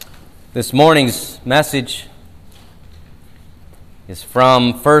This morning's message is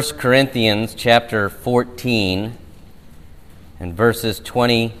from 1 Corinthians chapter 14 and verses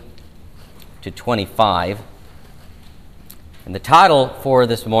 20 to 25. And the title for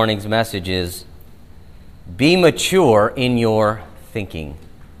this morning's message is, Be Mature in Your Thinking.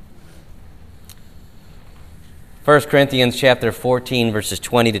 1 Corinthians chapter 14, verses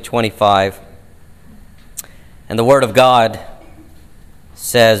 20 to 25. And the Word of God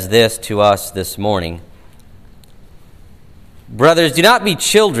says this to us this morning. Brothers, do not be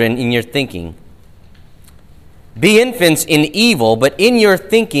children in your thinking. Be infants in evil, but in your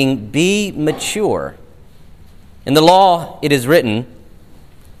thinking be mature. In the law it is written,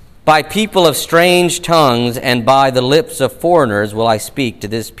 By people of strange tongues and by the lips of foreigners will I speak to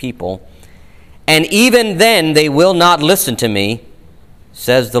this people, and even then they will not listen to me,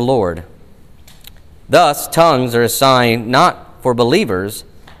 says the Lord. Thus tongues are a sign not for believers,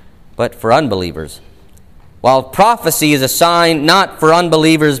 but for unbelievers, while prophecy is a sign not for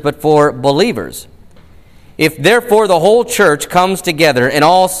unbelievers, but for believers. If therefore the whole church comes together and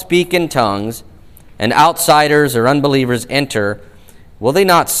all speak in tongues, and outsiders or unbelievers enter, will they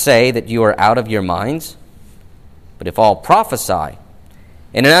not say that you are out of your minds? But if all prophesy,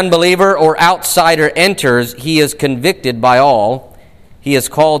 and an unbeliever or outsider enters, he is convicted by all, he is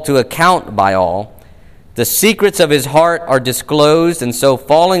called to account by all. The secrets of his heart are disclosed, and so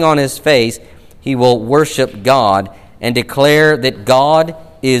falling on his face, he will worship God and declare that God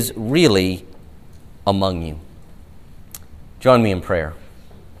is really among you. Join me in prayer.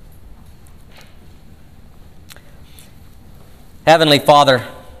 Heavenly Father,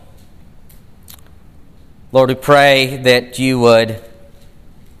 Lord, we pray that you would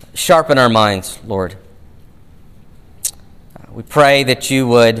sharpen our minds, Lord. We pray that you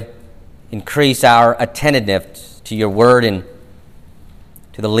would increase our attentiveness to your word and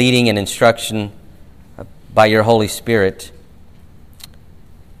to the leading and instruction by your Holy Spirit.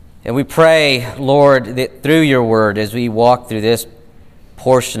 And we pray, Lord, that through your word, as we walk through this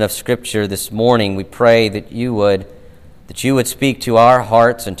portion of Scripture this morning, we pray that you would speak to our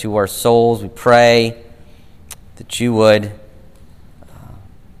hearts and to our souls. We pray that you would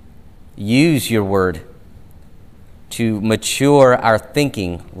use your word to mature our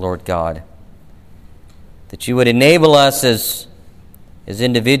thinking, Lord God. That you would enable us as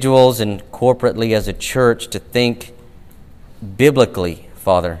individuals and corporately as a church to think biblically,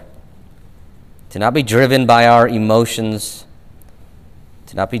 Father. To not be driven by our emotions,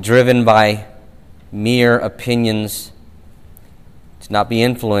 to not be driven by mere opinions, to not be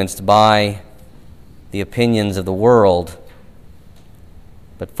influenced by the opinions of the world,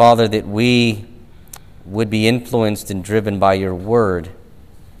 but Father, that we would be influenced and driven by your word.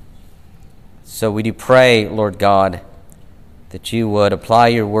 So we do pray, Lord God, that you would apply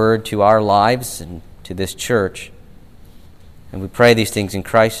your word to our lives and to this church. And we pray these things in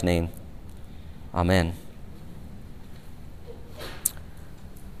Christ's name. Amen.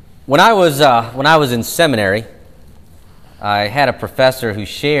 When I was in seminary, I had a professor who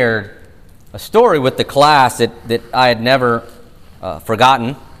shared a story with the class that I had never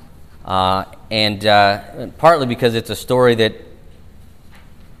forgotten. And partly because it's a story that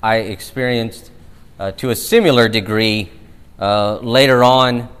I experienced to a similar degree later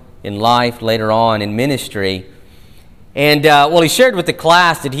on in life, later on in ministry. And he shared with the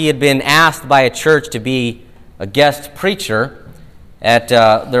class that he had been asked by a church to be a guest preacher at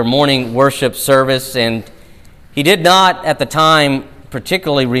their morning worship service, and he did not at the time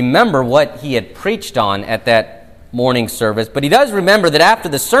particularly remember what he had preached on at that morning service, but he does remember that after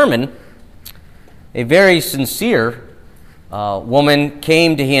the sermon, a very sincere woman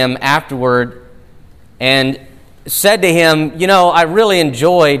came to him afterward and said to him, I really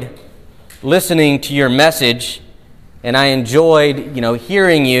enjoyed listening to your message, and I enjoyed,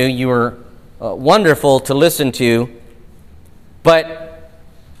 hearing you. You were wonderful to listen to, but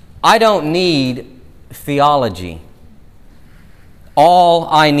I don't need theology. All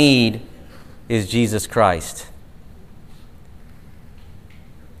I need is Jesus Christ.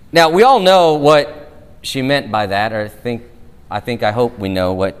 Now, we all know what she meant by that, or I hope we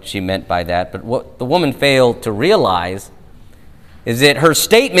know what she meant by that, but what the woman failed to realize is that her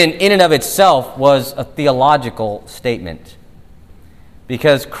statement in and of itself was a theological statement,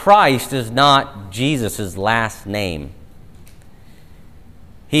 because Christ is not Jesus' last name.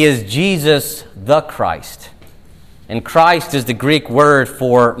 He is Jesus the Christ, and Christ is the Greek word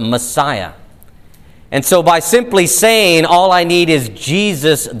for Messiah. And so by simply saying all I need is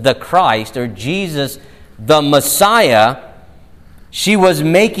Jesus the Christ or Jesus the Messiah, she was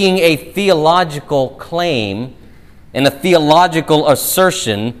making a theological claim and a theological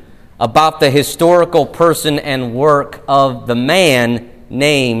assertion about the historical person and work of the man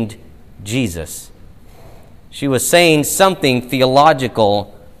named Jesus. She was saying something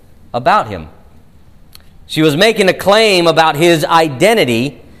theological about him. She was making a claim about his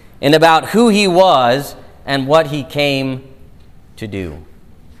identity and about who he was and what he came to do.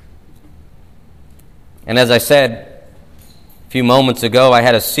 And as I said a few moments ago, I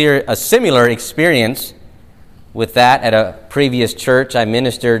had a similar experience with that at a previous church I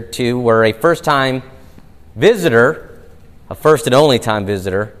ministered to, where a first-time visitor, a first and only time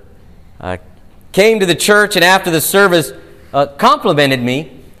visitor, came to the church and after the service complimented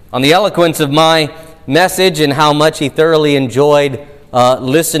me on the eloquence of my message and how much he thoroughly enjoyed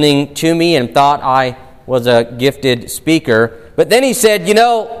listening to me and thought I was a gifted speaker. But then he said, "You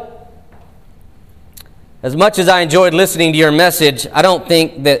know, as much as I enjoyed listening to your message, I don't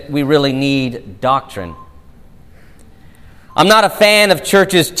think that we really need doctrine. I'm not a fan of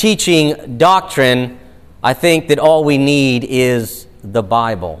churches teaching doctrine. I think that all we need is the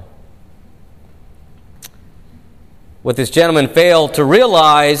Bible." What this gentleman failed to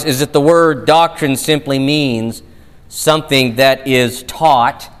realize is that the word doctrine simply means something that is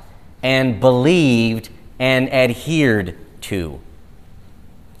taught and believed and adhered to.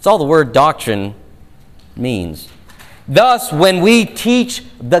 That's all the word doctrine means. Thus, when we teach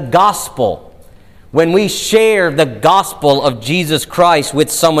the gospel, when we share the gospel of Jesus Christ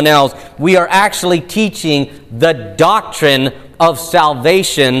with someone else, we are actually teaching the doctrine of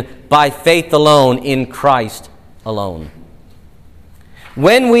salvation by faith alone in Christ alone.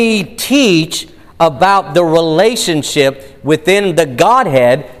 When we teach about the relationship within the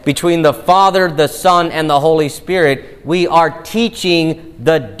Godhead between the Father, the Son, and the Holy Spirit, we are teaching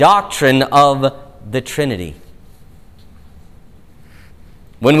the doctrine of the Trinity.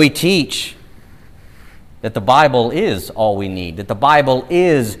 When we teach that the Bible is all we need, that the Bible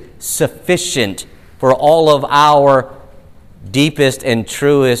is sufficient for all of our deepest and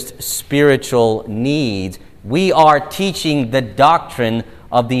truest spiritual needs, we are teaching the doctrine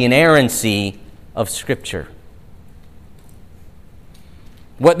of the inerrancy of Scripture.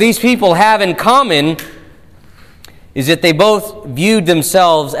 What these people have in common is that they both viewed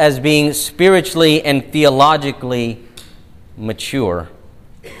themselves as being spiritually and theologically mature.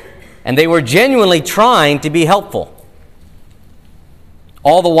 And they were genuinely trying to be helpful,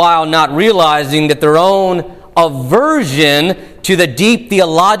 all the while not realizing that their own aversion to the deep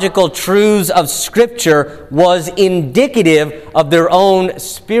theological truths of Scripture was indicative of their own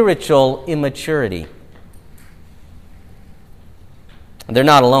spiritual immaturity. They're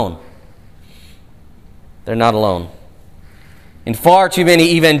not alone. They're not alone. In far too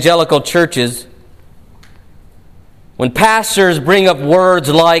many evangelical churches, when pastors bring up words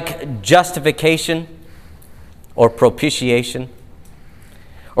like justification or propitiation,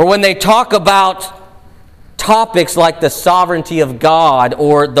 or when they talk about topics like the sovereignty of God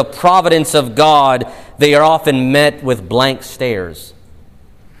or the providence of God, they are often met with blank stares.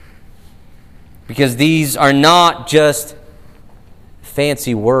 Because these are not just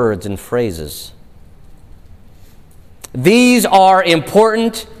fancy words and phrases. These are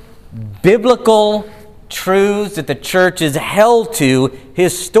important biblical truths that the church is held to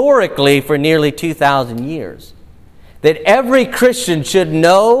historically for nearly 2,000 years. That every Christian should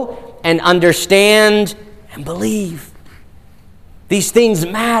know and understand and believe. These things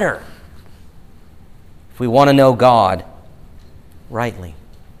matter if we want to know God rightly.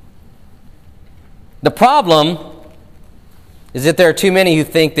 The problem is that there are too many who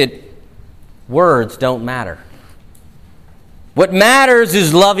think that words don't matter. What matters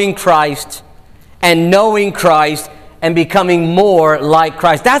is loving Christ and knowing Christ and becoming more like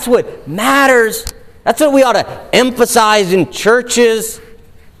Christ. That's what matters. That's what we ought to emphasize in churches.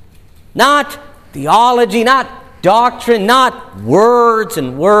 Not theology, not doctrine, not words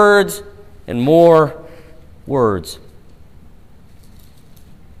and words and more words.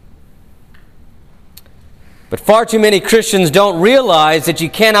 But far too many Christians don't realize that you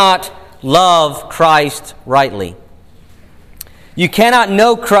cannot love Christ rightly. You cannot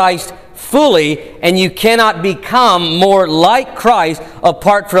know Christ fully, and you cannot become more like Christ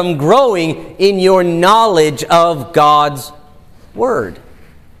apart from growing in your knowledge of God's Word.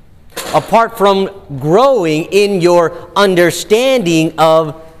 Apart from growing in your understanding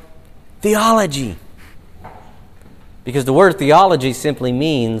of theology. Because the word theology simply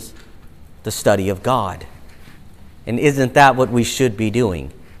means the study of God. And isn't that what we should be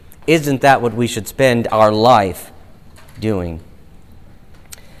doing? Isn't that what we should spend our life doing?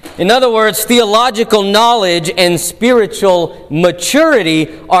 In other words, theological knowledge and spiritual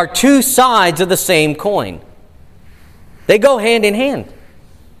maturity are two sides of the same coin. They go hand in hand.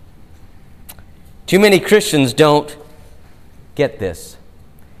 Too many Christians don't get this.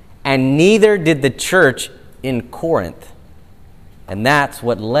 And neither did the church in Corinth. And that's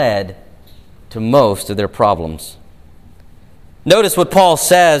what led to most of their problems. Notice what Paul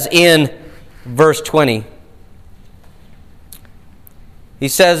says in verse 20. He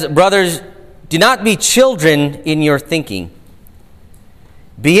says, "Brothers, do not be children in your thinking.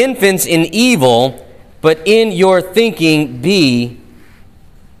 Be infants in evil, but in your thinking be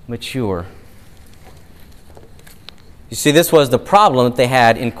mature." You see, this was the problem that they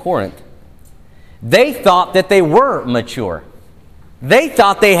had in Corinth. They thought that they were mature. They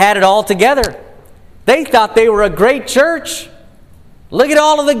thought they had it all together. They thought they were a great church. Look at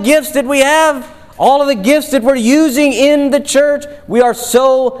all of the gifts that we have, all of the gifts that we're using in the church. We are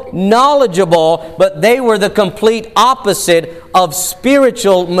so knowledgeable, but they were the complete opposite of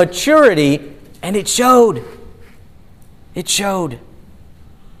spiritual maturity, and it showed. It showed.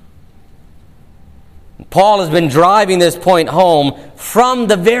 Paul has been driving this point home from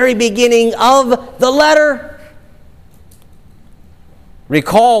the very beginning of the letter.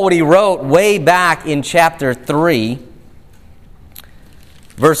 Recall what he wrote way back in chapter 3,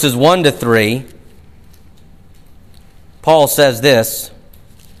 verses 1 to 3. Paul says this,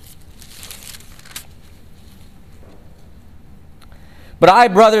 "But I,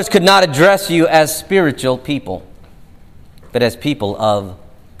 brothers, could not address you as spiritual people, but as people of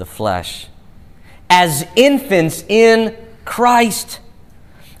the flesh, as infants in Christ.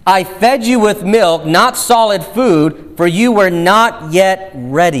 I fed you with milk, not solid food, for you were not yet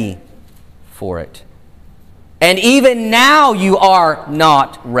ready for it. And even now you are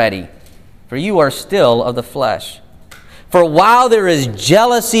not ready, for you are still of the flesh. For while there is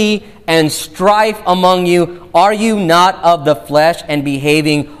jealousy and strife among you, are you not of the flesh and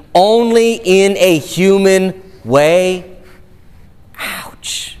behaving only in a human way?"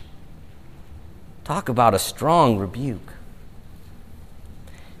 Ouch. Talk about a strong rebuke.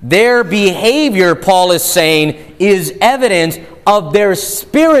 Their behavior, Paul is saying, is evidence of their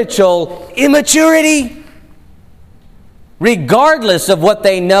spiritual immaturity, regardless of what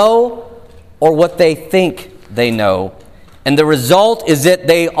they know or what they think they know. And the result is that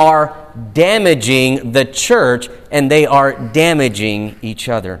they are damaging the church and they are damaging each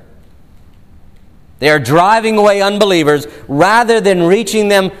other. They are driving away unbelievers rather than reaching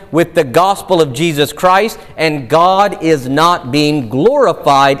them with the gospel of Jesus Christ, and God is not being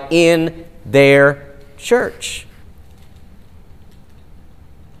glorified in their church.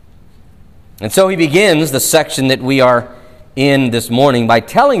 And so he begins the section that we are in this morning by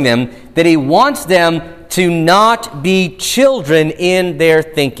telling them that he wants them to not be children in their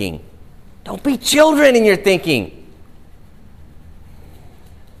thinking. Don't be children in your thinking.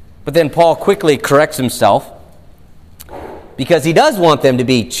 But then Paul quickly corrects himself because he does want them to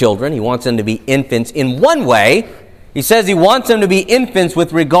be children. He wants them to be infants in one way. He says he wants them to be infants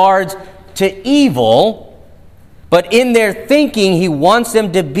with regards to evil, but in their thinking he wants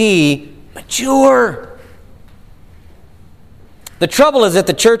them to be mature. The trouble is that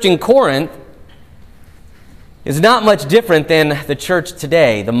the church in Corinth is not much different than the church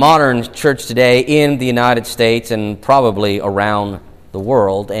today, the modern church today in the United States and probably around the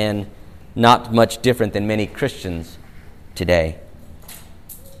world, and not much different than many Christians today.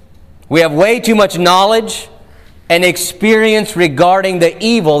 We have way too much knowledge and experience regarding the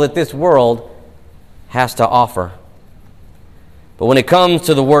evil that this world has to offer. But when it comes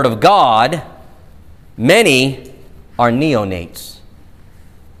to the Word of God, many are neonates.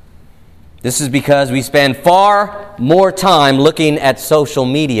 This is because we spend far more time looking at social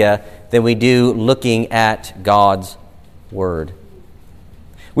media than we do looking at God's Word.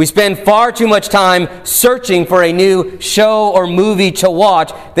 We spend far too much time searching for a new show or movie to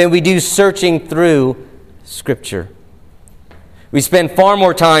watch than we do searching through Scripture. We spend far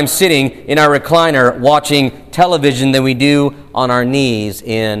more time sitting in our recliner watching television than we do on our knees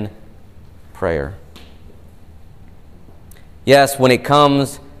in prayer. Yes, when it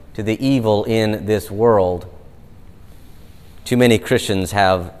comes to the evil in this world, too many Christians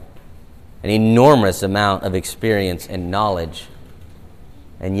have an enormous amount of experience and knowledge.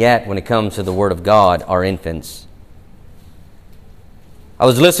 And yet, when it comes to the Word of God, are infants. I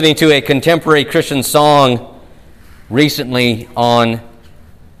was listening to a contemporary Christian song recently on,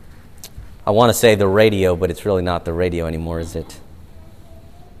 I want to say the radio, but it's really not the radio anymore, is it?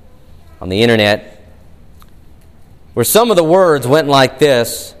 On the internet, where some of the words went like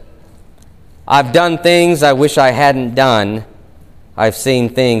this: "I've done things I wish I hadn't done. I've seen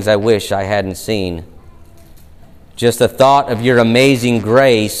things I wish I hadn't seen. Just the thought of your amazing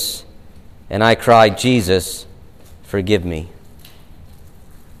grace, and I cried, Jesus, forgive me."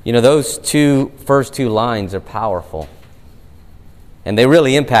 You know, those first two lines are powerful. And they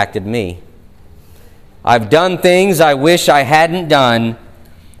really impacted me. I've done things I wish I hadn't done,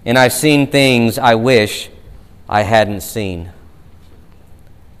 and I've seen things I wish I hadn't seen.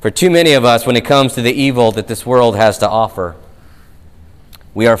 For too many of us, when it comes to the evil that this world has to offer,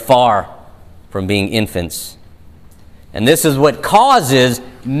 we are far from being infants. And this is what causes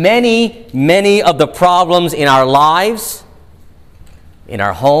many of the problems in our lives, in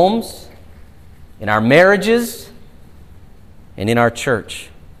our homes, in our marriages, and in our church.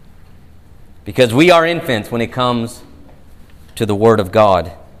 Because we are infants when it comes to the Word of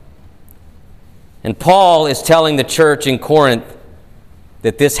God. And Paul is telling the church in Corinth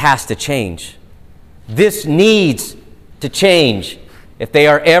that this has to change. This needs to change if they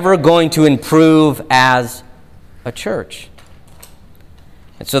are ever going to improve as a church.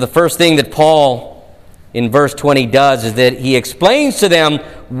 And so the first thing that Paul in verse 20 does is that he explains to them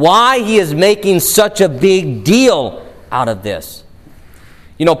why he is making such a big deal out of this.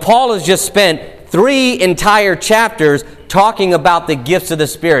 You know, Paul has just spent 3 entire chapters talking about the gifts of the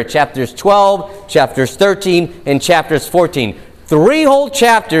Spirit. Chapters 12, chapters 13, and chapters 14. 3 whole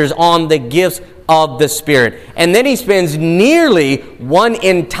chapters on the gifts of the Spirit. And then he spends nearly 1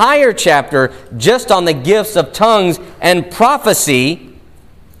 entire chapter just on the gifts of tongues and prophecy,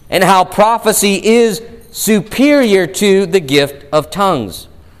 and how prophecy is superior to the gift of tongues.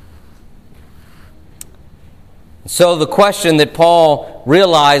 So the question that Paul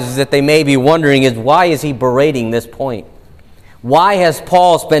realizes that they may be wondering is, why is he berating this point? Why has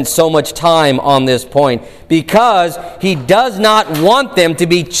Paul spent so much time on this point? Because he does not want them to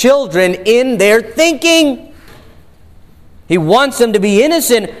be children in their thinking. He wants them to be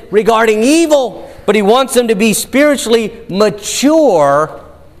innocent regarding evil, but he wants them to be spiritually mature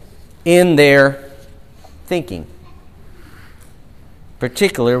in their thinking,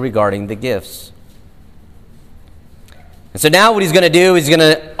 particularly regarding the gifts. And so now what he's going to do is he's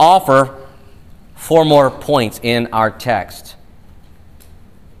going to offer 4 more points in our text.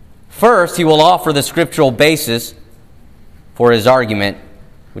 First, he will offer the scriptural basis for his argument,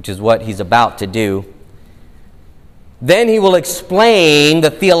 which is what he's about to do. Then he will explain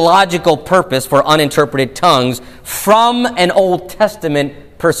the theological purpose for uninterpreted tongues from an Old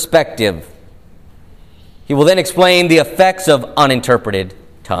Testament perspective. He will then explain the effects of uninterpreted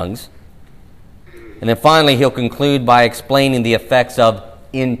tongues. And then finally, he'll conclude by explaining the effects of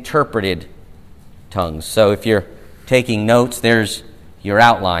interpreted tongues. So if you're taking notes, there's your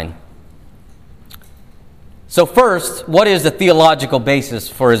outline. So first, what is the theological basis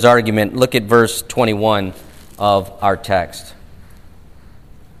for his argument? Look at verse 21 of our text.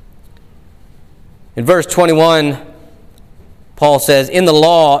 In verse 21, Paul says, "In the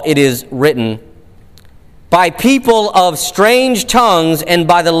law it is written, by people of strange tongues and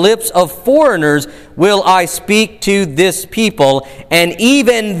by the lips of foreigners will I speak to this people, and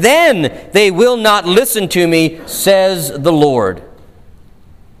even then they will not listen to me, says the Lord."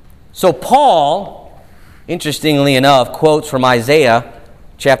 So Paul, interestingly enough, quotes from Isaiah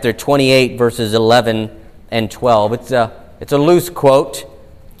chapter 28, verses 11 and 12. It's a loose quote.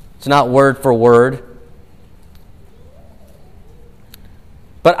 It's not word for word.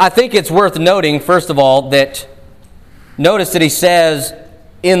 But I think it's worth noting, first of all, that notice that he says,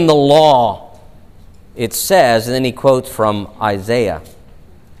 in the law, it says, and then he quotes from Isaiah.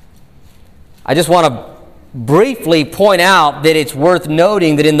 I just want to briefly point out that it's worth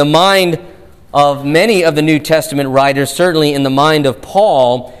noting that in the mind of many of the New Testament writers, certainly in the mind of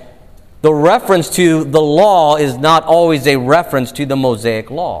Paul, the reference to the law is not always a reference to the Mosaic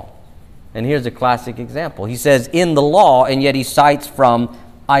law. And here's a classic example. He says, in the law, and yet he cites from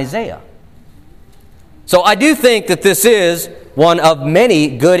Isaiah. So I do think that this is one of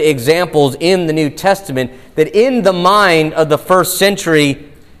many good examples in the New Testament that in the mind of the first century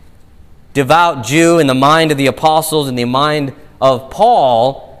devout Jew, in the mind of the apostles, in the mind of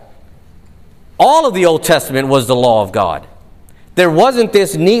Paul, all of the Old Testament was the law of God. There wasn't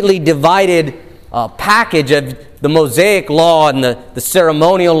this neatly divided package of the Mosaic law and the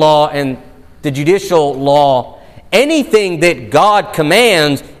ceremonial law and the judicial law. Anything that God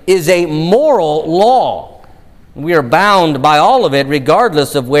commands is a moral law. We are bound by all of it,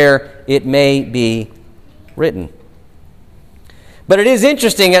 regardless of where it may be written. But it is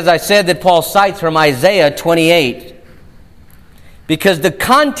interesting, as I said, that Paul cites from Isaiah 28, because the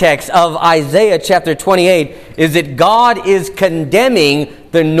context of Isaiah chapter 28 is that God is condemning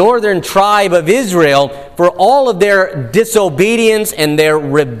the northern tribe of Israel for all of their disobedience and their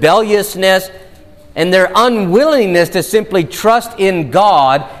rebelliousness and their unwillingness to simply trust in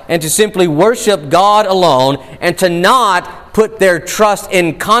God and to simply worship God alone and to not not put their trust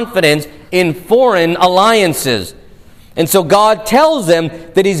and confidence in foreign alliances. And so God tells them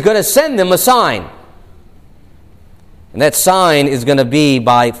that He's going to send them a sign. And that sign is going to be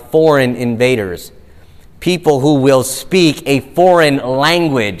by foreign invaders. People who will speak a foreign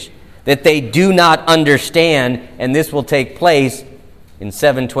language that they do not understand. And this will take place in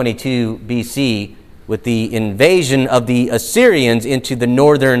 722 BC with the invasion of the Assyrians into the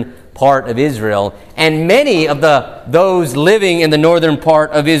northern part of Israel. And many of those living in the northern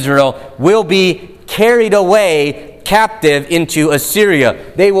part of Israel will be carried away captive into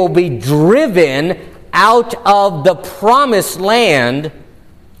Assyria. They will be driven out of the promised land,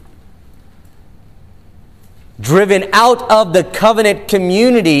 driven out of the covenant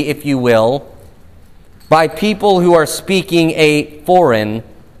community, if you will, by people who are speaking a foreign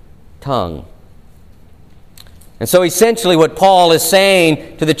tongue. And so essentially what Paul is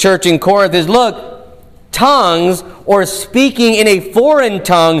saying to the church in Corinth is, look, tongues or speaking in a foreign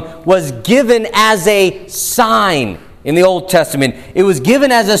tongue was given as a sign in the Old Testament. It was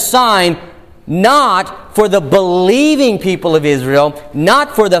given as a sign not for the believing people of Israel,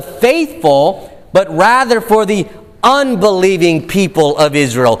 not for the faithful, but rather for the unbelieving people of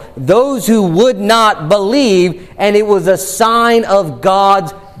Israel, those who would not believe, and it was a sign of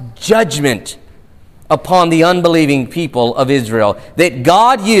God's judgment upon the unbelieving people of Israel, that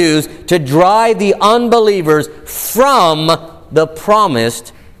God used to drive the unbelievers from the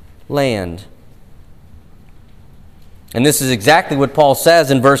promised land. And this is exactly what Paul says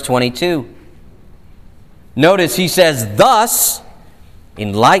in verse 22. Notice he says, thus,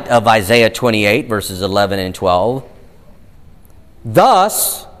 in light of Isaiah 28, verses 11 and 12,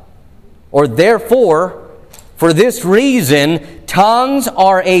 thus, or therefore, for this reason, tongues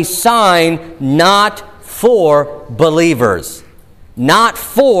are a sign not for believers, not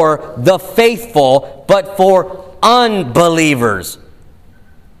for the faithful, but for unbelievers.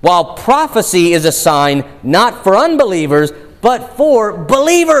 While prophecy is a sign not for unbelievers, but for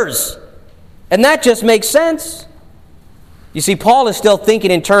believers. And that just makes sense. You see, Paul is still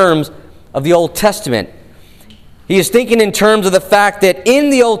thinking in terms of the Old Testament. He is thinking in terms of the fact that in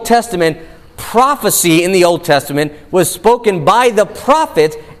the Old Testament, prophecy in the Old Testament was spoken by the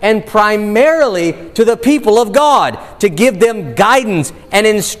prophets and primarily to the people of God, to give them guidance and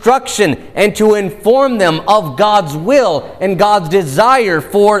instruction and to inform them of God's will and God's desire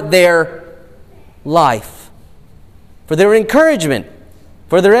for their life, for their encouragement,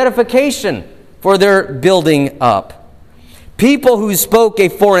 for their edification, for their building up. People who spoke a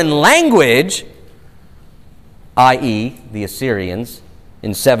foreign language, i.e. the Assyrians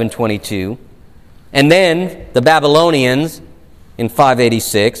in 722, and then the Babylonians in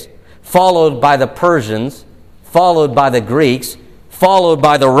 586, followed by the Persians, followed by the Greeks, followed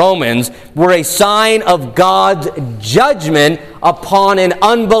by the Romans, were a sign of God's judgment upon an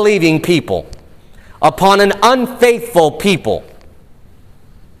unbelieving people, upon an unfaithful people,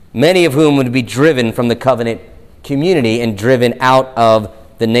 many of whom would be driven from the covenant community and driven out of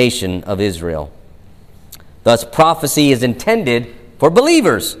the nation of Israel. Thus, prophecy is intended for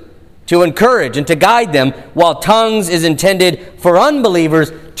believers to encourage and to guide them, while tongues is intended for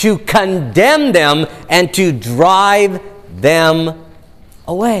unbelievers to condemn them and to drive them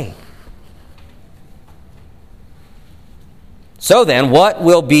away. So then, what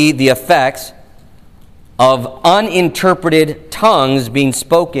will be the effects of uninterpreted tongues being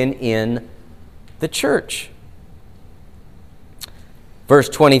spoken in the church? Verse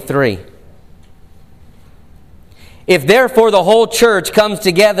 23. If therefore the whole church comes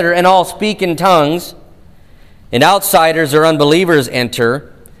together and all speak in tongues, and outsiders or unbelievers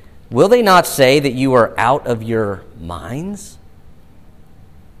enter, will they not say that you are out of your minds?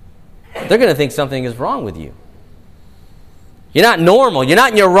 They're going to think something is wrong with you. You're not normal. You're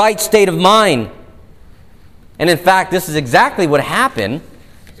not in your right state of mind. And in fact, this is exactly what happened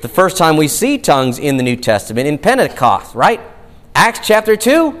the first time we see tongues in the New Testament in Pentecost, right? Acts chapter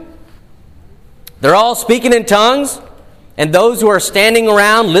 2. They're all speaking in tongues, and those who are standing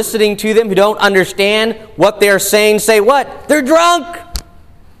around listening to them who don't understand what they're saying say what? They're drunk.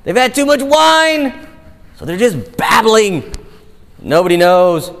 They've had too much wine, so they're just babbling. Nobody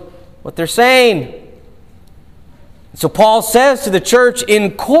knows what they're saying. So Paul says to the church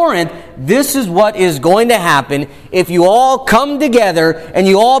in Corinth, this is what is going to happen if you all come together and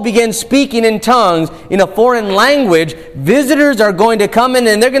you all begin speaking in tongues in a foreign language. Visitors are going to come in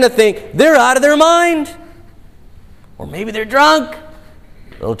and they're going to think they're out of their mind. Or maybe they're drunk.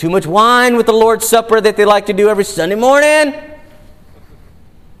 A little too much wine with the Lord's Supper that they like to do every Sunday morning.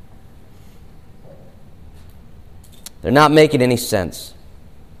 They're not making any sense.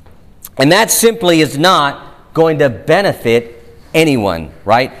 And that simply is not going to benefit anyone,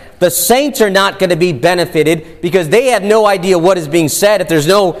 right? The saints are not going to be benefited because they have no idea what is being said if there's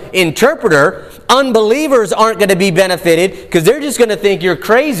no interpreter. Unbelievers aren't going to be benefited because they're just going to think you're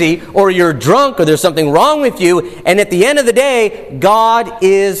crazy or you're drunk or there's something wrong with you. And at the end of the day, God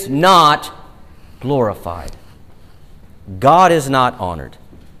is not glorified. God is not honored.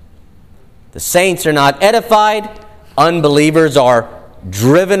 The saints are not edified. Unbelievers are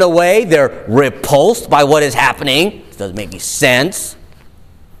driven away. They're repulsed by what is happening. It doesn't make any sense.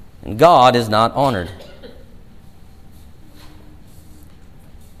 And God is not honored.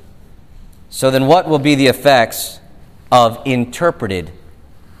 So then what will be the effects of interpreted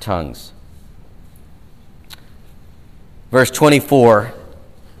tongues? Verse 24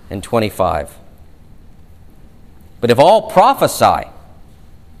 and 25. But if all prophesy,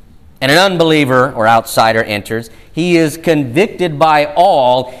 and an unbeliever or outsider enters, he is convicted by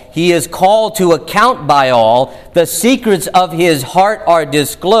all, he is called to account by all, the secrets of his heart are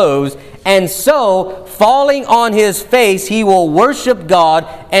disclosed, and so, falling on his face, he will worship God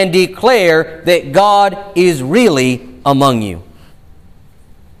and declare that God is really among you.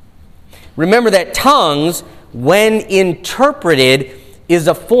 Remember that tongues, when interpreted, is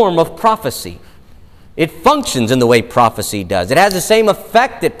a form of prophecy. It functions in the way prophecy does. It has the same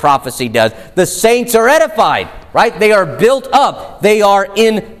effect that prophecy does. The saints are edified, right? They are built up. They are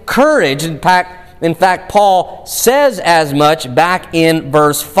encouraged. In fact, Paul says as much back in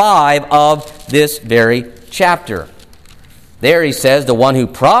verse 5 of this very chapter. There he says, the one who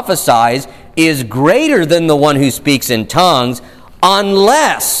prophesies is greater than the one who speaks in tongues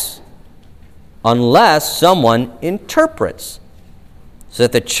unless someone interprets, so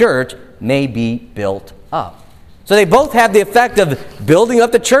that the church may be built up. So they both have the effect of building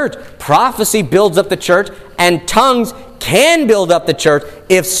up the church. Prophecy builds up the church, and tongues can build up the church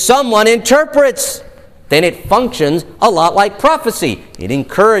if someone interprets. Then it functions a lot like prophecy. It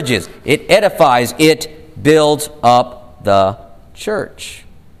encourages, it edifies, it builds up the church.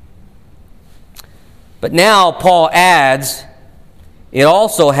 But now Paul adds, it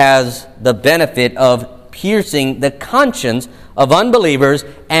also has the benefit of piercing the conscience of unbelievers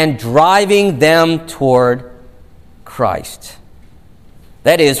and driving them toward Christ.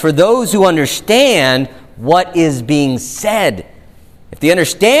 That is, for those who understand what is being said. If they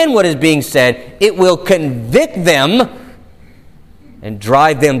understand what is being said, it will convict them and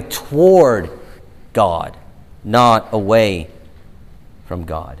drive them toward God, not away from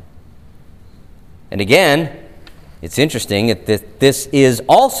God. And again, it's interesting that this is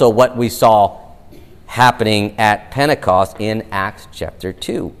also what we saw happening at Pentecost in Acts chapter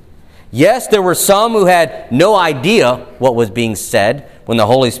 2. Yes, there were some who had no idea what was being said when the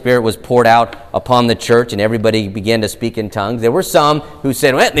Holy Spirit was poured out upon the church and everybody began to speak in tongues. There were some who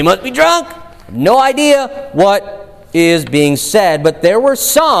said, well, they must be drunk. No idea what is being said. But there were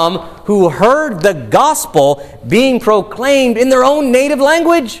some who heard the gospel being proclaimed in their own native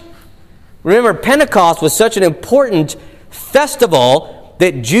language. Remember, Pentecost was such an important festival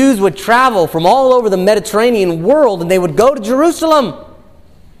that Jews would travel from all over the Mediterranean world and they would go to Jerusalem.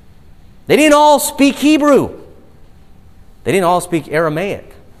 They didn't all speak Hebrew. They didn't all speak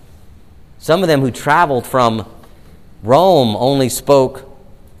Aramaic. Some of them who traveled from Rome only spoke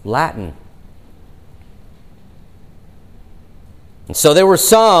Latin. And so there were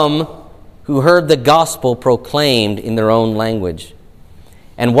some who heard the gospel proclaimed in their own language.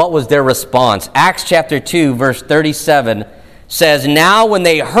 And what was their response? Acts chapter 2, verse 37 says, now when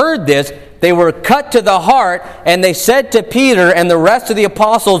they heard this, they were cut to the heart, and they said to Peter and the rest of the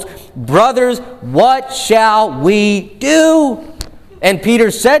apostles, brothers, what shall we do? And Peter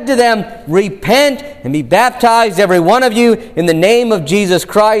said to them, repent and be baptized, every one of you, in the name of Jesus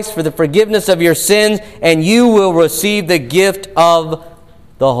Christ for the forgiveness of your sins, and you will receive the gift of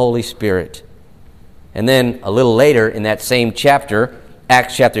the Holy Spirit. And then a little later in that same chapter,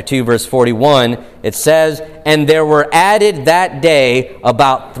 Acts chapter 2, verse 41, it says, and there were added that day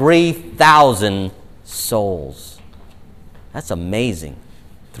about 3,000 souls. That's amazing.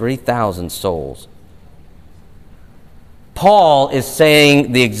 3,000 souls. Paul is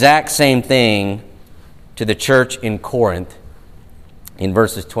saying the exact same thing to the church in Corinth in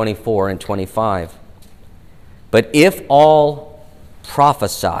verses 24 and 25. But if all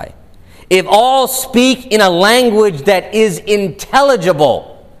prophesy, if all speak in a language that is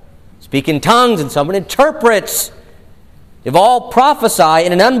intelligible, speak in tongues and someone interprets, if all prophesy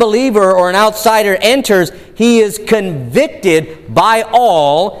and an unbeliever or an outsider enters, he is convicted by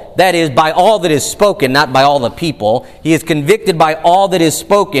all, that is, by all that is spoken, not by all the people. He is convicted by all that is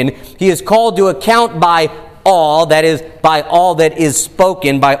spoken. He is called to account by all, that is, by all that is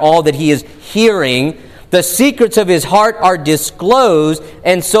spoken, by all that he is hearing. The secrets of his heart are disclosed,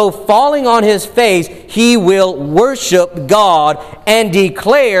 and so falling on his face, he will worship God and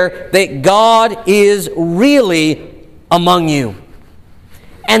declare that God is really among you.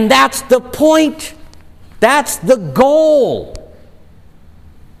 And that's the point. That's the goal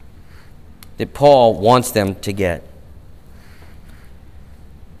that Paul wants them to get.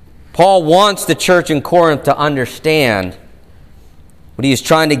 Paul wants the church in Corinth to understand what he is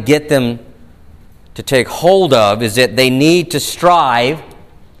trying to get them to take hold of is that they need to strive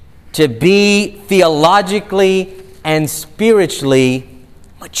to be theologically and spiritually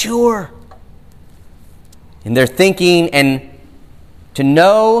mature in their thinking, and to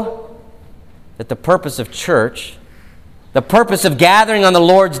know that the purpose of church, the purpose of gathering on the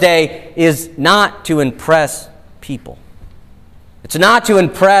Lord's Day, is not to impress people. It's not to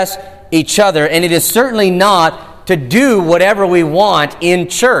impress each other, and it is certainly not to do whatever we want in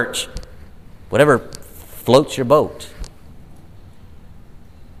church, whatever floats your boat.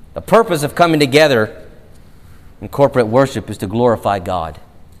 The purpose of coming together in corporate worship is to glorify God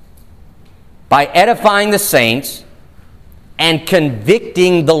by edifying the saints and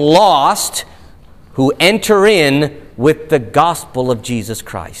convicting the lost who enter in with the gospel of Jesus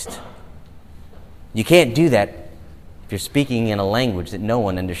Christ. You can't do that if you're speaking in a language that no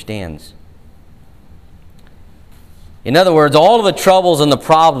one understands. In other words, all of the troubles and the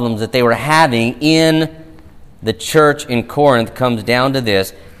problems that they were having in the church in Corinth comes down to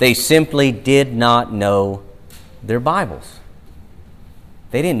this: they simply did not know their Bibles.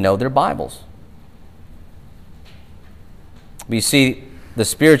 They didn't know their Bibles. But you see, the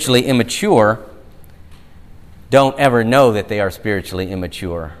spiritually immature don't ever know that they are spiritually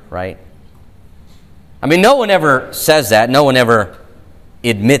immature, right? I mean, no one ever says that. No one ever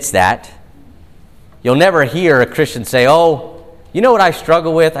admits that. You'll never hear a Christian say, "Oh, you know what I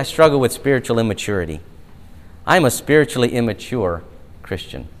struggle with? I struggle with spiritual immaturity. I'm a spiritually immature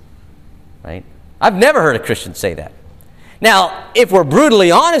Christian." Right? I've never heard a Christian say that. Now, if we're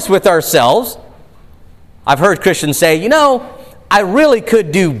brutally honest with ourselves, I've heard Christians say, "You know, I really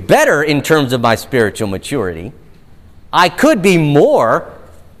could do better in terms of my spiritual maturity. I could be more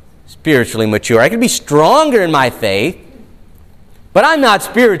spiritually mature. I could be stronger in my faith, but I'm not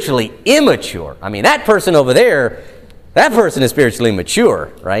spiritually immature." I mean, that person over there, that person is spiritually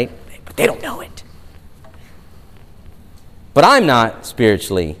mature, right? But they don't know it. But I'm not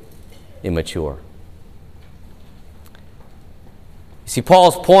spiritually immature. You see,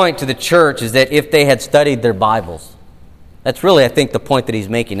 Paul's point to the church is that if they had studied their Bibles, that's really, I think, the point that he's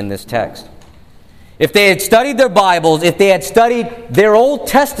making in this text. If they had studied their Bibles, if they had studied their Old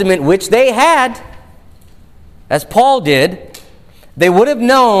Testament, which they had, as Paul did, they would have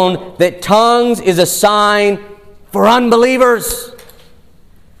known that tongues is a sign for unbelievers.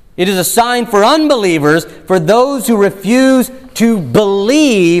 It is a sign for unbelievers, for those who refuse to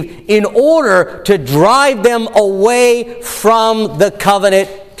believe in order to drive them away from the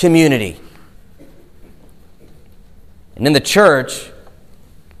covenant community. And in the church,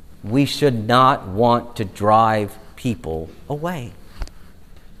 we should not want to drive people away.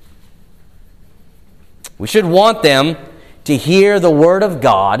 We should want them to hear the Word of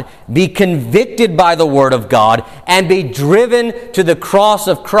God, be convicted by the Word of God, and be driven to the cross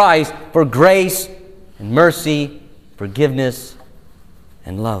of Christ for grace and mercy, forgiveness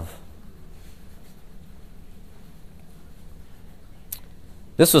and love.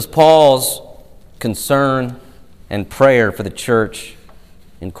 This was Paul's concern and prayer for the church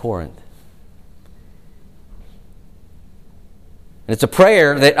in Corinth. And it's a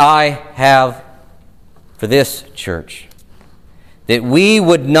prayer that I have for this church, that we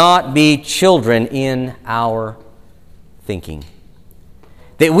would not be children in our thinking,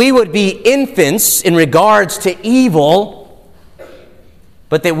 that we would be infants in regards to evil,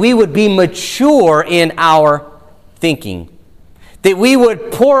 but that we would be mature in our thinking, that we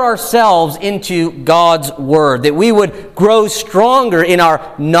would pour ourselves into God's Word, that we would grow stronger in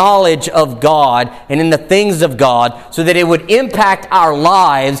our knowledge of God and in the things of God, so that it would impact our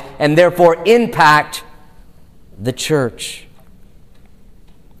lives and therefore impact the church.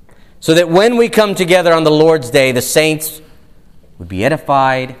 So that when we come together on the Lord's Day, the saints would be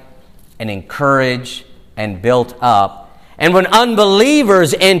edified and encouraged and built up. And when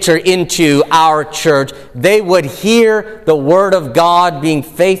unbelievers enter into our church, they would hear the Word of God being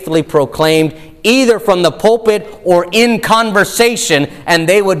faithfully proclaimed, either from the pulpit or in conversation, and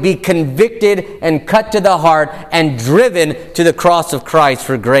they would be convicted and cut to the heart and driven to the cross of Christ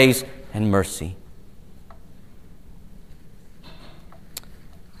for grace and mercy.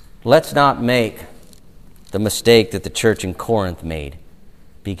 Let's not make the mistake that the church in Corinth made.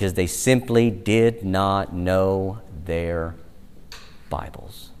 because they simply did not know their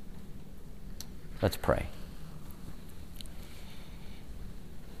Bibles. Let's pray.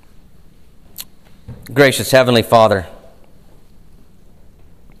 Gracious Heavenly Father,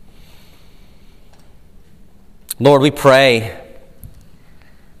 Lord, we pray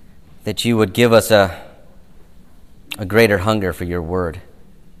that you would give us a greater hunger for your word.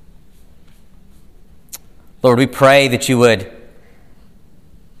 Lord, we pray that you would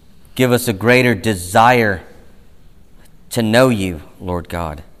give us a greater desire to know you, Lord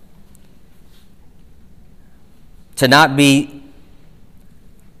God. To not be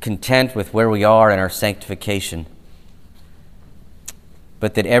content with where we are in our sanctification,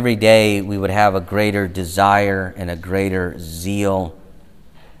 but that every day we would have a greater desire and a greater zeal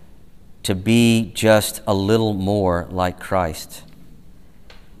to be just a little more like Christ,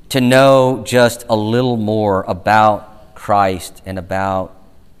 to know just a little more about Christ and about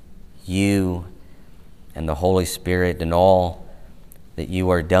you and the Holy Spirit and all that you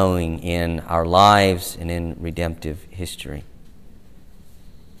are doing in our lives and in redemptive history.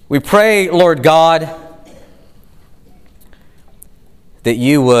 We pray, Lord God, that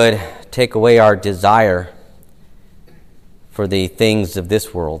you would take away our desire for the things of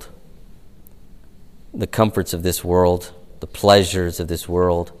this world, the comforts of this world, the pleasures of this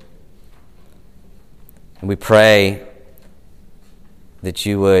world. And we pray that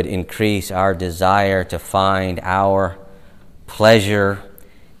you would increase our desire to find our pleasure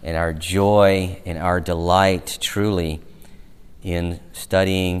and our joy and our delight truly in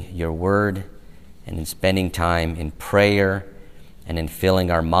studying your word and in spending time in prayer and in filling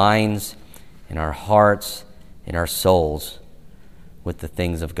our minds and our hearts and our souls with the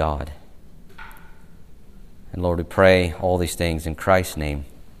things of God. And Lord, we pray all these things in Christ's name.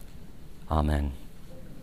 Amen.